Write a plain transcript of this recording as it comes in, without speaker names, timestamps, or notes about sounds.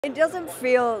It doesn't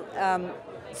feel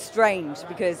strange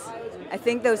because I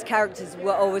think those characters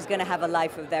were always going to have a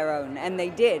life of their own, and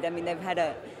they did. I mean,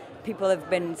 people have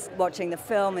been watching the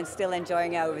film and still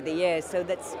enjoying it over the years, so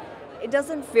it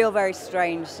doesn't feel very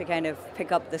strange to kind of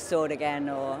pick up the sword again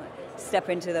or step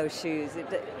into those shoes.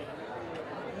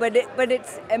 But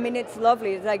it's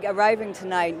lovely. It's like arriving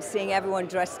tonight, seeing everyone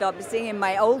dressed up, seeing in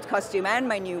my old costume and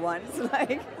my new ones.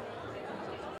 Like,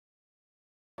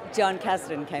 John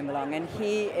Kasdan came along, and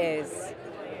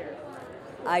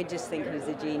I just think he's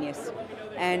a genius.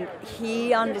 And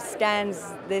he understands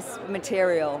this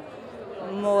material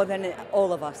more than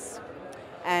all of us,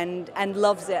 and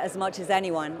loves it as much as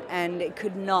anyone, and it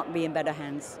could not be in better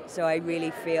hands. So I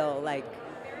really feel like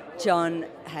John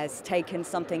has taken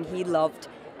something he loved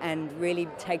and really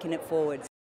taken it forward.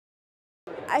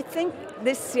 I think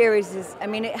this series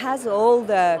it has all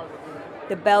the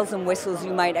bells and whistles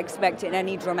you might expect in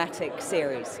any dramatic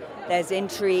series. There's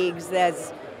intrigues,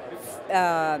 there's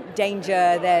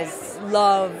danger, there's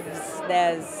loves,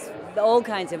 there's all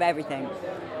kinds of everything.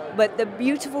 But the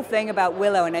beautiful thing about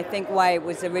Willow, and I think why it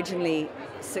was originally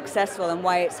successful and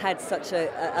why it's had such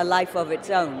a life of its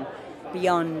own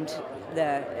beyond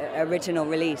the original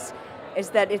release, is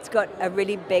that it's got a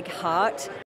really big heart.